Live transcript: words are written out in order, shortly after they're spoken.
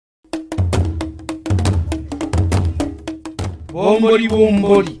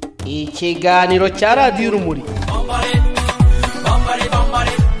BomboriBombori, ikiganiro cya radiyo urumuri.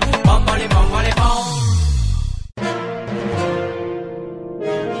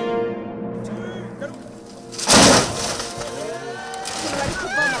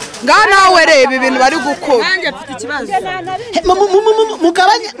 Nawe reba ibintu bari gukora. Nanjye mfite ikibazo.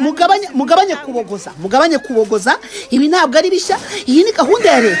 Mugabanye kubogoza. Ibi ntabwo ari bishya. Iyi ni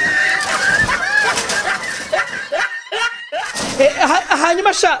gahunda ya leta.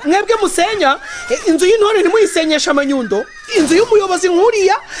 Hanyuma sha mwebwe musenya inzu y'intore ntimuyisenyesha amanyundo, inzu y'umuyobozi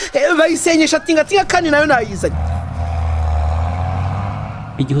nkuriya bayisenyesha tingatinga kandi nayo nayizanye.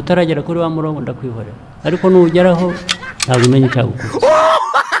 Igihe utaragera kuri wa murongo ndakwihorera, ariko nugeraho ntabwo umenye icyagukora.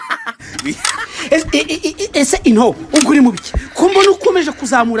 Ese into ubwo uri mu biki ko mbona ukomeje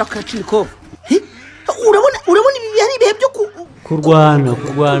kuzamura Karacinikovu? urabona ibi bihe ari ibihe byo kurwana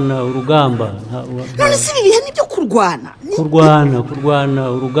urugamba. None si ibi bihe ni byo kurwana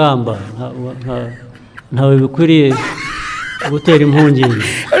urugamba ntawe bikwiriye gutera impungenge.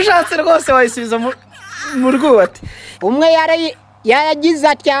 Ushatse rwose wayisubiza mu rwubati. Umwe yagize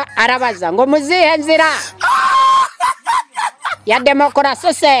atya arabaza ngo muzihe nzira ya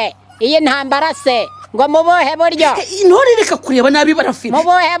demokarasi se iyi ntambara se ngo mubohe buryo. Intore reka kureba nabi Barafinda.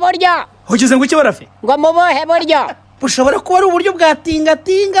 Mubohe buryo. Ugize ngo iki Barafi? Ngo mubohe buryo. Bushobora kuba ari uburyo bwa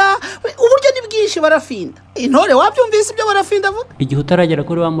tingatinga, uburyo ni bwinshi Barafinda. Intore wabyumvise ibyo Barafinda avuga? Igihe utaragera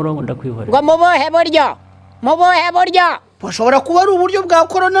kuri wa murongo ndakwihorera. Ngo mubohe buryo. Bushobora kuba ari uburyo bwa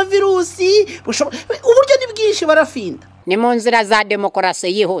coronavirusi, uburyo ni bwinshi Barafinda. Ni mu nzira za demokarasi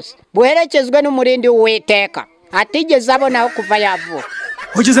yihuse buherekezwe n'umurindi w'Uwiteka atigeze abonaho kuva yavuka.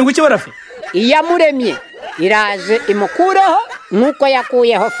 Ugize ngo iki Barafi? Iyamuremye iraje imukureho nuko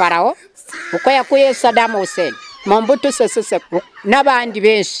yakuyeho Farawo, uko yakuye Saddam Hussein, Mobutu Sese Seko n'abandi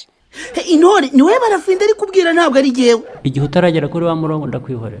benshi. Intore ni we Barafinda ari kubwira ntabwo ari jewe. Igihe utaragera kuri wa murongo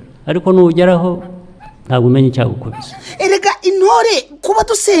ndakwihorera, ariko nugeraho ntabwo umenye icyagukubise. Erega intore kuba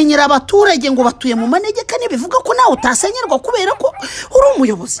dusenyera abaturage ngo batuye mu manegeka bivuga ko nawe utasenyerwa kubera ko uri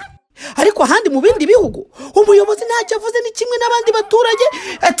umuyobozi. Ariko ahandi mu bindi bihugu umuyobozi ntacyo avuze ni kimwe n'abandi baturage,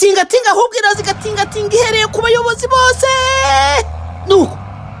 tingatinga ahubwo irazigatingatinga ihereye ku bayobozi bose, nuko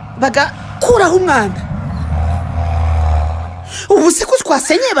bagakuraho umwanda. Ubu se ko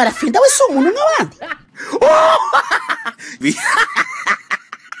twasenyeye Barafinda we si umuntu nk'abandi?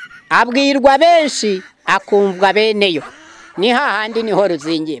 Abwirwa benshi akumvwa beneyo, ni hahandi niho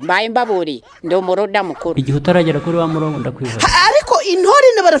ruzingiye. Mbaye mbaburi ndi umuroda mukuru. Igihe utaragera kuri wa murongo ndakwihorera. Ariko intore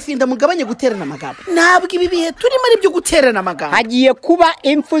na Barafinda mugabanye guterana amagambo. Ntabwo ibi bihe turimo ari byo guterana amagambo. Hagiye kuba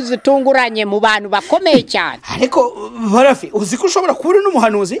impfu zitunguranye mu bantu bakomeye cyane. Ariko Barafi uzi ko ushobora kuba uri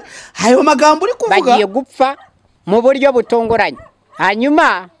n'umuhanuzi, ayo magambo uri kuvuga bagiye gupfa mu buryo butunguranye.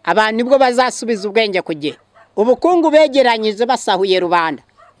 Hanyuma abantu nibwo bazasubiza ubwenge ku gihe. Ubukungu begeranyije basahuye rubanda,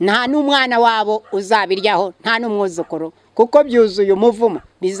 nta n'umwana wabo uzabiryaho, nta n'umwuzukuru, kuko byuzuye umuvumo,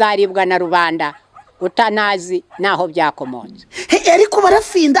 bizaribwa na rubanda utanazi naho byakomonze. Ariko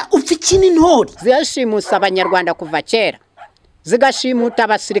Barafinda upfa iki n'intore? Zishimusa abanyarwanda kuva kera, zigashimuta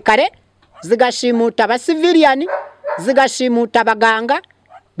abasirikare, zigashimuta abasiviliani, zigashimuta abaganga,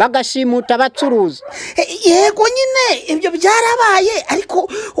 bagashimuta abacuruzi. Yego nyine ibyo byarabaye, ariko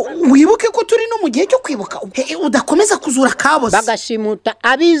wibuke ko turi no mu gihe cyo kwibuka, udakomeza kuzura kaboze. Bagashimuta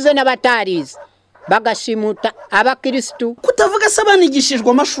abize n'abatarize, bagashimuta abakristo, kutavuga se abanigishijwe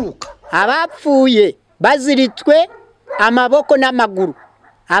amashuka, abapfuye baziritswe amaboko n'amaguru,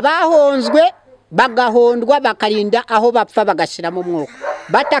 abahonzwe bagahondwa bakarinda aho bapfa bagashira mu mwuka,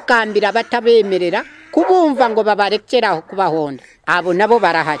 batakambira batabemerera kubumva ngo babarekeraho kubahonda. Abo nabo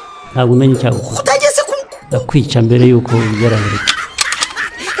barahari. Ntabwo umenye icyagukora. Utageze ku ndakwica mbere yuko ugeraho.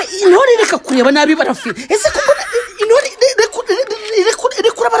 Intore reka kureba nabi Barafinda. Ese ko intore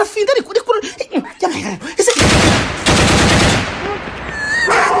rekura Barafinda ese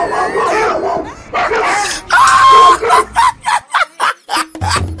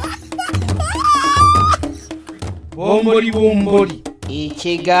BomboriBombori,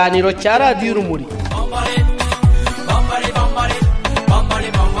 ikiganiro cya radiyo urumuri.